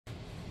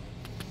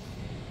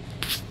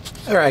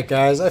All right,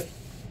 guys.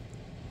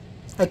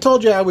 I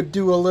told you I would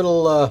do a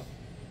little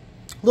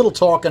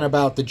talking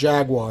about the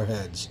Jaguar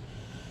heads.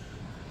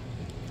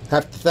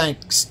 Have to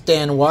thank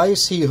Stan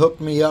Weiss. He hooked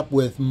me up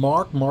with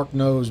Mark. Mark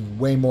knows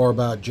way more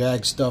about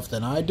Jag stuff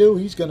than I do.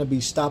 He's going to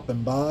be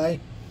stopping by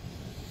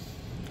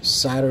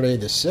Saturday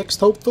the 6th,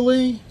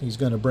 hopefully. He's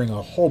going to bring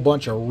a whole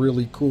bunch of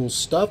really cool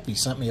stuff. He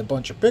sent me a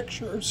bunch of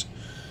pictures,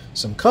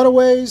 some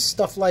cutaways,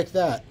 stuff like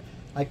that.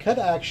 I could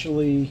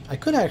actually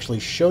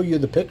show you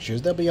the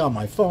pictures. They'll be on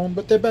my phone,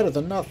 but they're better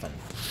than nothing.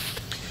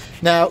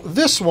 Now,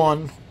 this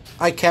one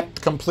I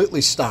kept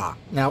completely stock.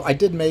 Now, I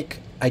did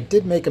make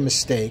a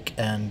mistake,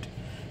 and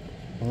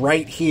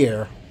right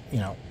here,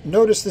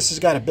 notice this has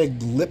got a big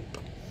lip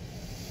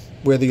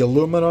where the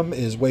aluminum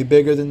is way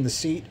bigger than the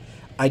seat.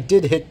 I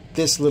did hit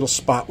this little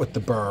spot with the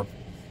burr,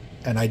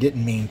 and I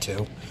didn't mean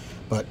to.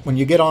 But when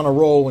you get on a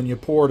roll and you're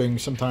porting,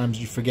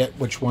 sometimes you forget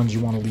which ones you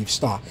want to leave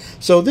stock.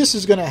 So this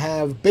is going to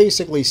have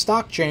basically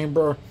stock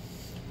chamber,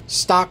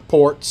 stock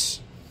ports.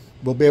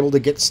 We'll be able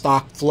to get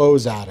stock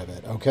flows out of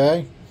it,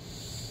 okay?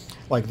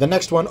 Like the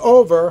next one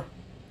over,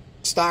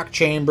 stock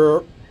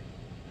chamber,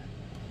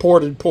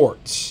 ported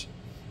ports.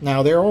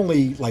 Now they're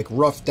only like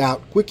roughed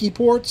out quickie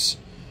ports,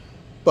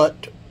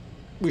 but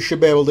we should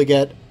be able to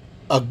get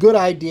a good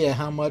idea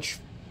how much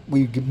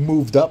we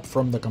moved up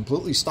from the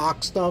completely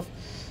stock stuff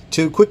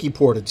to quickie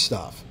ported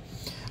stuff.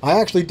 I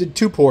actually did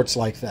 2 ports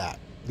like that.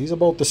 These are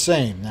both the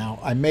same. Now,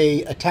 I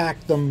may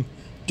attack them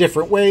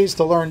different ways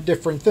to learn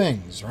different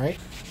things, right?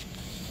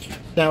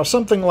 Now,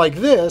 something like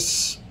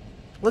this,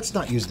 let's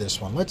not use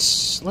this one.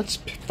 Let's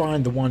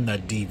find the one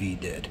that DV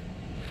did.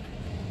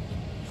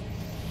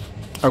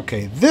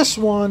 Okay, this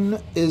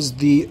one is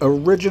the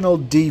original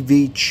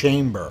DV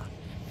chamber.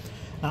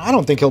 Now, I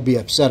don't think he'll be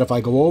upset if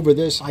I go over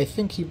this. I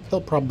think he'll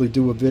probably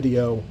do a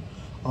video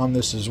on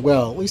this as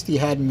well. At least he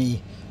had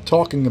me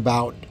talking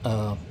about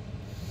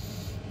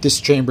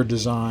this chamber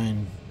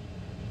design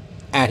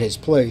at his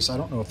place. I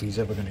don't know if he's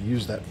ever going to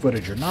use that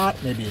footage or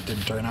not. Maybe it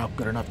didn't turn out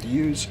good enough to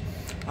use.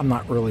 I'm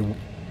not really,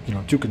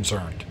 too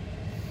concerned.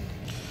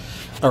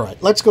 All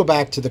right, let's go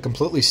back to the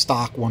completely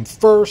stock one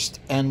first,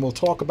 and we'll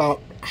talk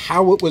about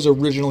how it was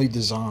originally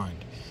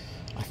designed.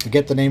 I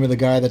forget the name of the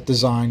guy that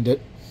designed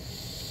it,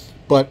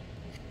 but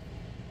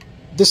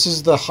this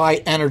is the high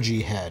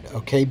energy head,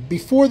 okay?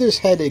 Before this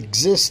head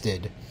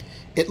existed,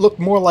 it looked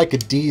more like a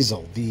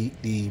diesel.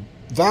 The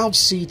valve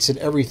seats and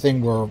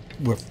everything were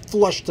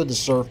flush to the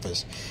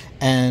surface,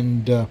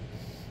 and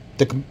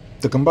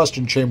the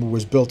combustion chamber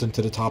was built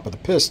into the top of the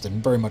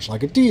piston, very much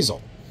like a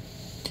diesel.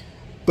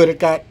 But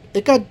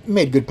it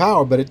made good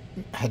power, but it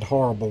had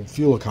horrible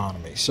fuel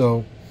economy.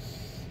 So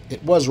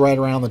it was right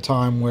around the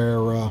time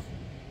where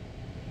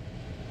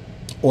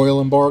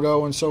oil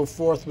embargo and so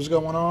forth was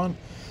going on.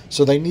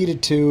 So they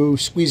needed to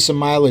squeeze some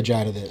mileage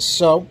out of this.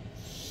 So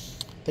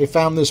they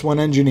found this one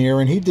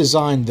engineer, and he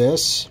designed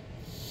this.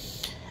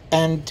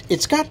 And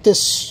it's got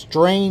this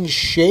strange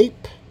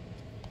shape.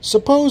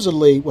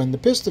 Supposedly, when the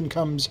piston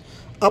comes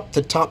up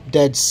to top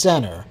dead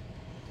center,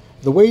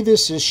 the way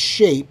this is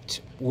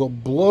shaped will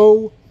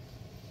blow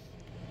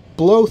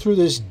through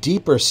this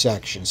deeper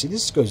section. See,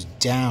 this goes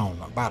down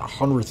about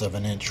 1/100 of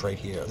an inch right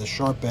here, the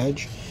sharp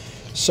edge.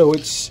 So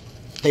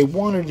they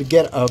wanted to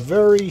get a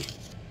very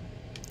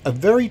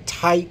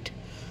tight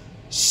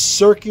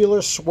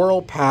circular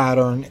swirl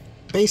pattern,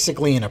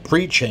 basically in a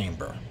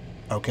pre-chamber,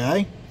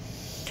 okay?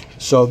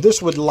 So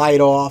this would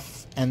light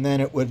off, and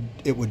then it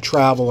would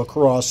travel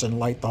across and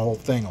light the whole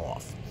thing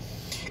off.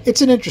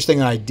 It's an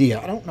interesting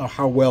idea. I don't know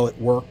how well it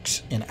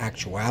works in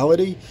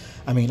actuality.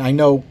 I mean, I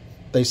know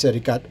they said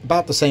it got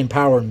about the same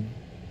power and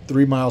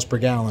 3 miles per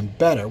gallon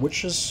better,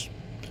 which is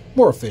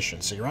more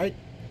efficiency, right?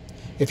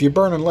 If you're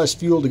burning less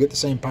fuel to get the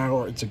same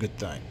power, it's a good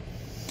thing.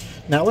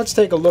 Now let's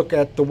take a look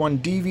at the one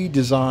DV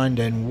designed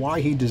and why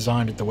he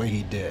designed it the way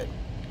he did.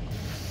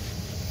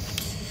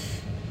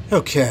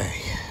 Okay,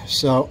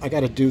 so I got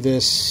to do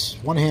this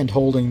one hand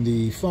holding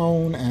the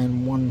phone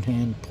and one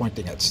hand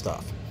pointing at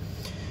stuff.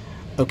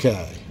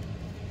 Okay,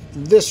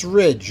 this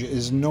ridge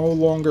is no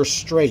longer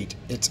straight,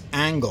 it's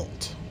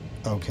angled,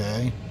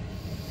 okay?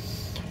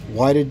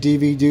 Why did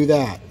DV do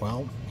that?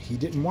 Well, he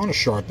didn't want a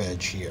sharp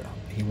edge here.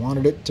 He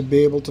wanted it to be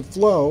able to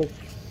flow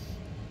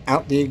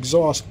out the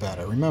exhaust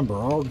better. Remember,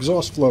 our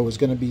exhaust flow is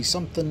going to be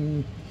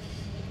something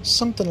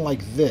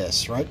like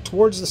this, right?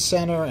 Towards the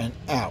center and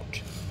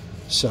out.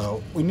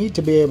 So we need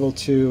to be able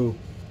to,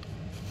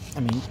 I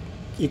mean,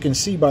 you can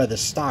see by the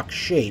stock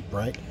shape,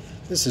 right?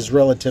 This is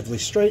relatively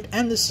straight,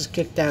 and this is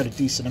kicked out a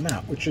decent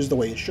amount, which is the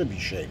way it should be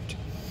shaped.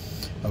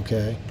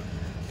 Okay.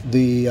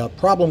 The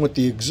problem with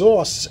the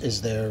exhausts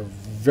is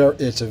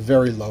it's a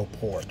very low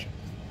port.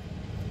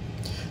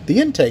 The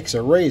intakes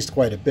are raised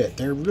quite a bit.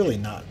 They're really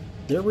not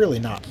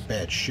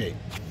bad shape.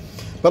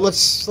 But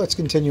let's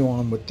continue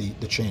on with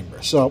the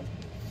chamber. So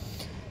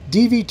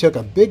DV took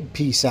a big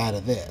piece out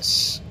of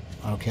this.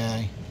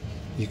 Okay,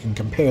 you can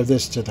compare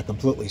this to the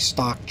completely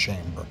stock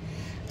chamber,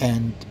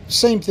 and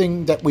same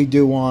thing that we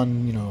do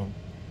on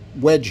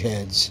wedge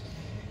heads.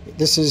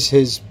 This is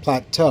his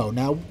plateau.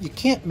 Now, you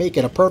can't make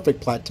it a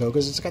perfect plateau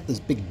because it's got this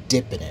big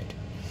dip in it.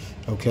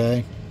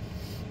 Okay?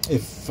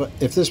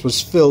 If this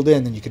was filled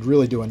in, then you could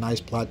really do a nice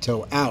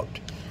plateau out,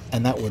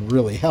 and that would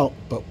really help,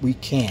 but we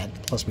can't.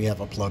 Plus, we have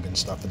a plug and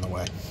stuff in the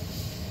way.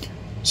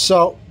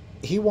 So,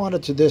 he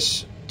wanted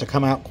this to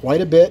come out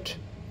quite a bit,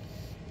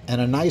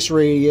 and a nice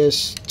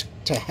radius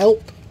to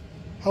help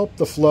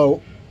the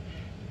flow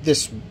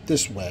this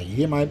way. You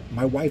hear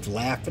my wife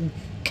laughing,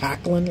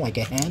 cackling like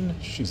a hen?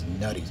 She's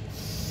nutty.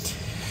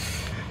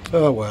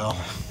 Oh, well.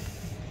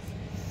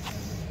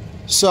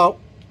 So,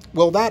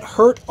 will that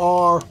hurt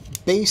our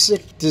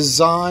basic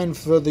design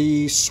for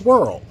the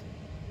swirl?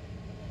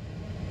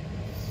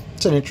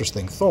 It's an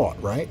interesting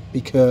thought, right?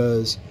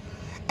 Because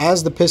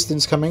as the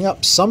piston's coming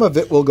up, some of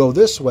it will go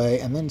this way,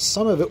 and then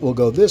some of it will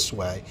go this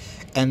way,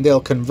 and they'll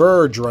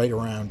converge right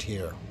around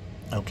here.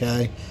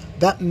 Okay?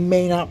 That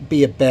may not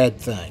be a bad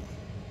thing.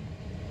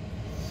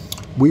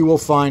 We will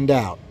find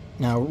out.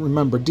 Now,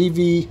 remember,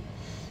 DV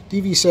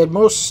said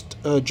most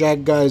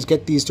Jag guys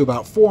get these to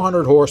about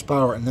 400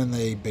 horsepower, and then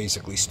they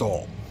basically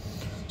stall.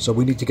 So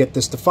we need to get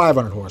this to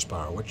 500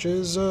 horsepower, which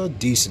is a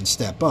decent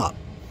step up.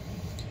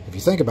 If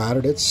you think about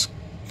it, it's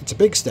a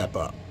big step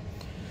up.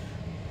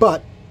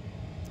 But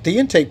the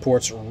intake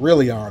ports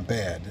really aren't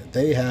bad.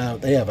 They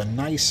have a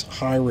nice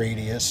high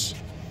radius.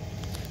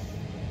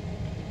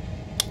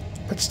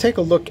 Let's take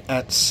a look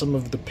at some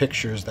of the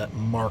pictures that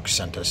Mark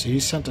sent us. He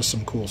sent us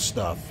some cool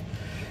stuff.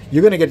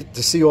 You're going to get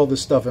to see all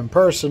this stuff in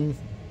person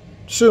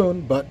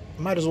soon, but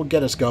might as well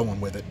get us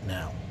going with it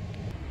now.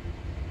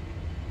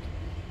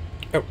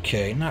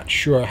 Okay, not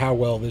sure how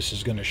well this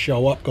is going to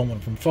show up going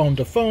from phone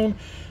to phone,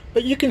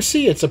 but you can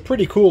see it's a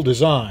pretty cool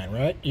design,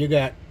 right? You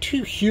got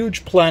two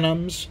huge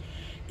plenums.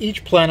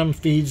 Each plenum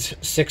feeds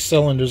 6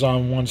 cylinders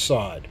on one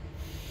side.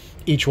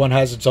 Each one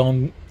has its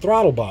own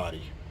throttle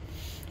body.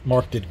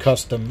 Mark did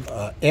custom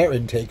air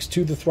intakes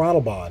to the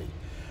throttle body.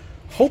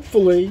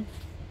 Hopefully,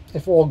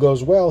 if all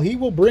goes well, he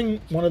will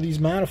bring one of these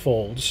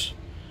manifolds,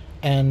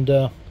 and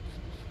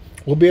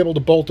we'll be able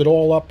to bolt it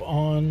all up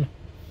on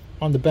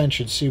the bench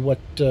and see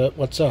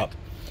what's up.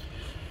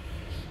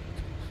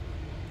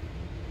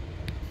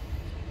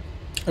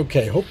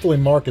 Okay, hopefully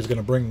Mark is going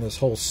to bring this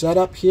whole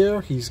setup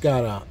here. He's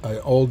got an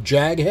old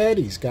Jag head.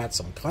 He's got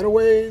some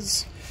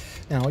cutaways.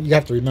 Now you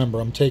have to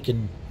remember, I'm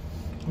taking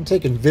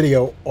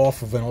video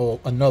off of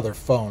another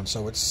phone,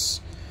 so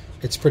it's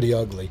pretty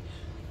ugly.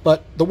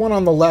 But the one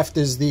on the left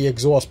is the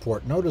exhaust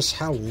port. Notice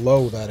how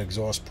low that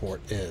exhaust port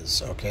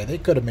is. Okay, they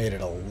could have made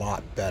it a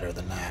lot better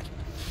than that.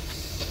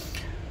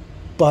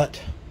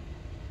 But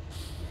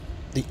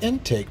the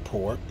intake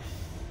port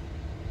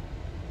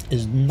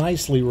is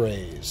nicely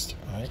raised,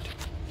 right?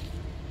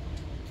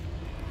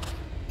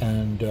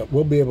 And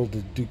we'll be able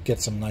to get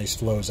some nice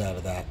flows out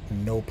of that,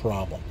 no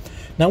problem.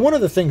 Now, one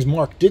of the things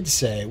Mark did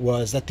say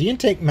was that the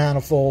intake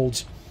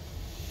manifolds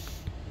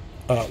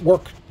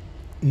work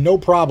no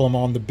problem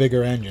on the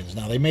bigger engines.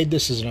 Now, they made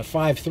this as a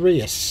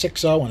 5.3, a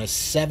 6.0, and a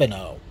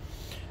 7.0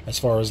 as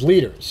far as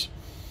liters.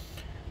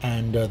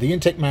 And the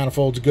intake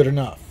manifold's good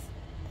enough.